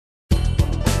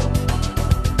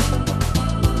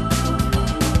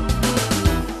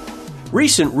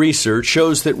Recent research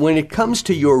shows that when it comes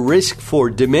to your risk for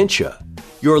dementia,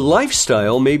 your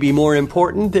lifestyle may be more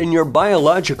important than your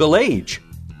biological age.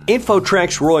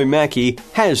 InfoTrack's Roy Mackey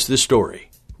has the story.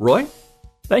 Roy?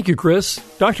 Thank you, Chris.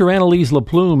 Dr. Annalise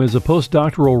LaPlume is a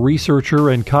postdoctoral researcher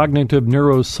and cognitive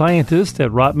neuroscientist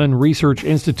at Rotman Research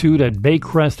Institute at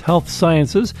Baycrest Health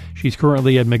Sciences. She's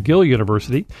currently at McGill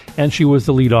University, and she was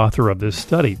the lead author of this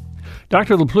study.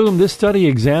 Dr. LaPlume, this study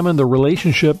examined the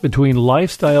relationship between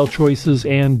lifestyle choices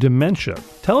and dementia.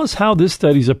 Tell us how this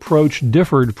study's approach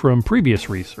differed from previous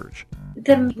research.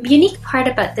 The unique part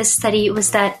about this study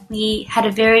was that we had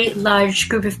a very large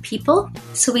group of people.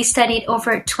 So we studied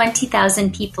over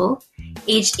 20,000 people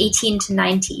aged 18 to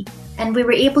 90. And we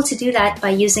were able to do that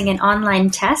by using an online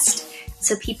test.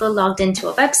 So people logged into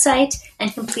a website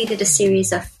and completed a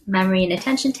series of memory and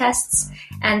attention tests.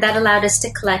 And that allowed us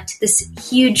to collect this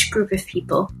huge group of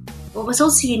people. What was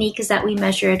also unique is that we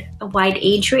measured a wide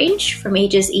age range from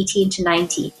ages 18 to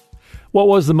 90. What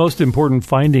was the most important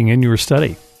finding in your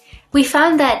study? We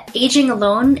found that aging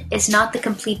alone is not the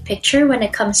complete picture when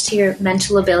it comes to your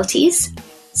mental abilities.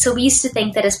 So we used to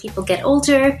think that as people get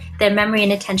older, their memory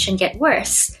and attention get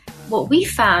worse. What we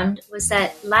found was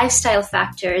that lifestyle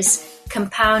factors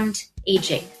compound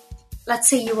aging. Let's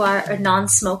say you are a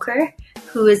non-smoker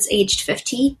who is aged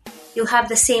 50. You'll have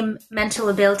the same mental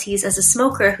abilities as a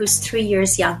smoker who's 3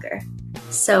 years younger.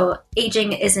 So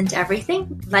aging isn't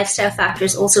everything. Lifestyle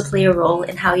factors also play a role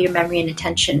in how your memory and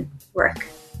attention work.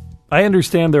 I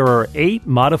understand there are 8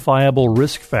 modifiable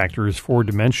risk factors for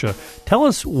dementia. Tell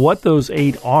us what those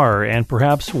 8 are and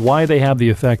perhaps why they have the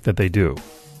effect that they do.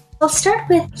 I'll start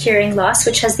with hearing loss,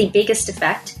 which has the biggest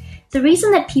effect. The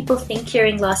reason that people think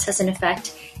hearing loss has an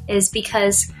effect is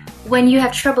because when you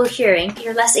have trouble hearing,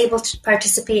 you're less able to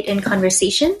participate in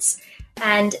conversations,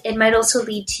 and it might also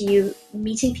lead to you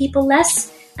meeting people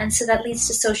less, and so that leads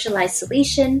to social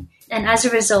isolation, and as a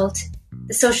result,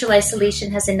 the social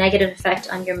isolation has a negative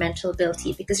effect on your mental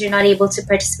ability because you're not able to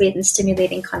participate in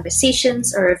stimulating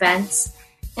conversations or events.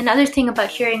 Another thing about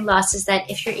hearing loss is that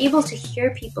if you're able to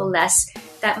hear people less,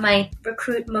 that might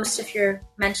recruit most of your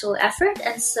mental effort,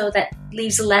 and so that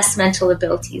leaves less mental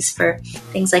abilities for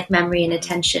things like memory and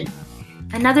attention.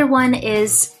 Another one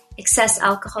is excess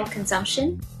alcohol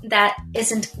consumption. That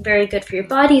isn't very good for your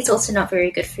body. It's also not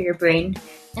very good for your brain.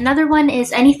 Another one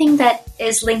is anything that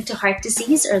is linked to heart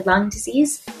disease or lung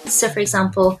disease. So, for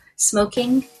example,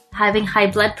 smoking, having high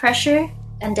blood pressure,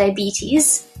 and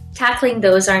diabetes. Tackling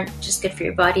those aren't just good for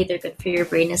your body, they're good for your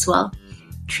brain as well.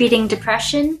 Treating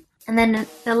depression. And then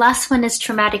the last one is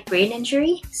traumatic brain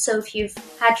injury. So if you've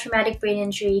had traumatic brain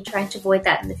injury, trying to avoid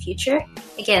that in the future,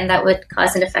 again, that would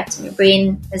cause an effect on your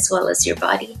brain as well as your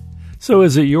body. So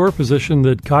is it your position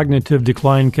that cognitive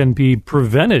decline can be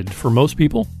prevented for most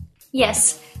people?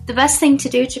 Yes. The best thing to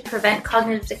do to prevent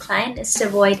cognitive decline is to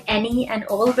avoid any and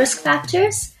all risk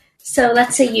factors. So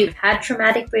let's say you've had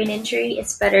traumatic brain injury,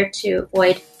 it's better to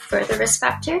avoid further risk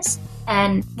factors.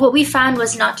 And what we found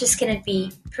was not just going to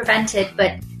be prevented,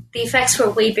 but the effects were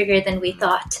way bigger than we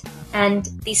thought. And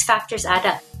these factors add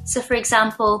up. So for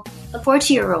example, a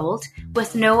 40-year-old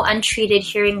with no untreated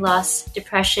hearing loss,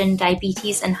 depression,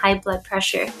 diabetes, and high blood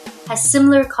pressure has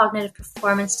similar cognitive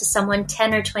performance to someone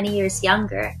 10 or 20 years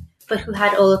younger, but who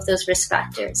had all of those risk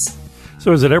factors.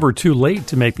 So is it ever too late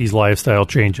to make these lifestyle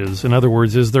changes? In other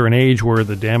words, is there an age where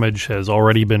the damage has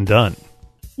already been done?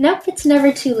 Nope, it's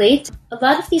never too late. A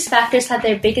lot of these factors have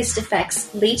their biggest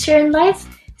effects later in life.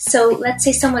 So let's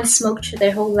say someone smoked for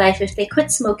their whole life. If they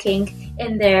quit smoking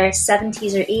in their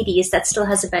 70s or 80s, that still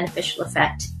has a beneficial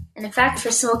effect. And in fact,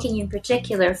 for smoking in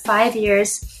particular, 5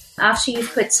 years after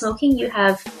you've quit smoking, you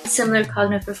have similar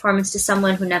cognitive performance to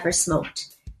someone who never smoked.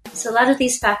 So a lot of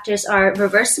these factors are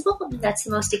reversible. That's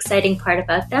the most exciting part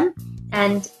about them.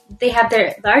 And they have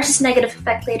their largest negative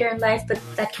effect later in life, but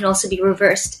that can also be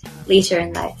reversed later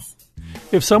in life.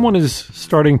 If someone is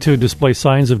starting to display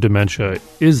signs of dementia,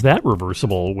 is that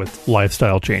reversible with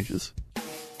lifestyle changes?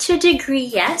 To a degree,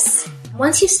 yes.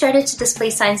 Once you've started to display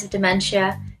signs of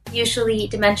dementia, usually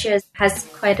dementia has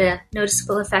quite a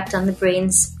noticeable effect on the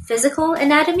brain's physical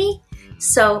anatomy.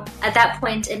 So at that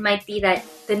point, it might be that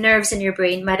the nerves in your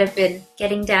brain might have been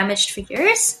getting damaged for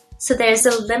years. So there's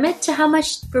a limit to how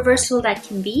much reversible that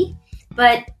can be,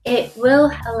 but it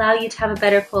will allow you to have a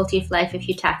better quality of life if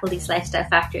you tackle these lifestyle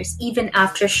factors, even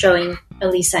after showing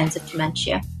early signs of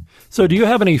dementia. So do you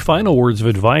have any final words of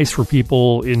advice for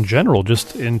people in general,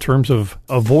 just in terms of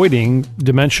avoiding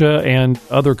dementia and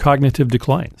other cognitive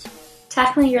declines?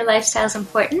 Tackling your lifestyle is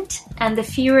important, and the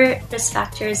fewer risk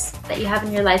factors that you have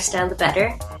in your lifestyle, the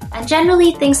better. And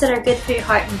generally, things that are good for your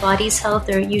heart and body's health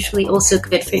are usually also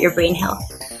good for your brain health.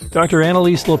 Dr.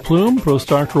 Anneliese Laplume,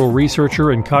 postdoctoral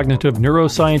researcher and cognitive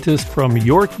neuroscientist from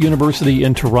York University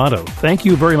in Toronto. Thank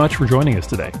you very much for joining us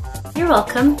today. You're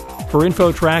welcome. For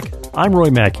InfoTrack, I'm Roy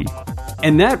Mackey.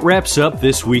 And that wraps up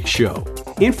this week's show.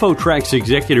 InfoTrack's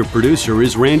executive producer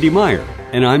is Randy Meyer,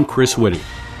 and I'm Chris Whitting.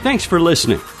 Thanks for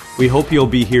listening. We hope you'll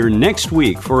be here next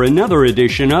week for another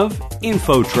edition of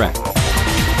InfoTrack.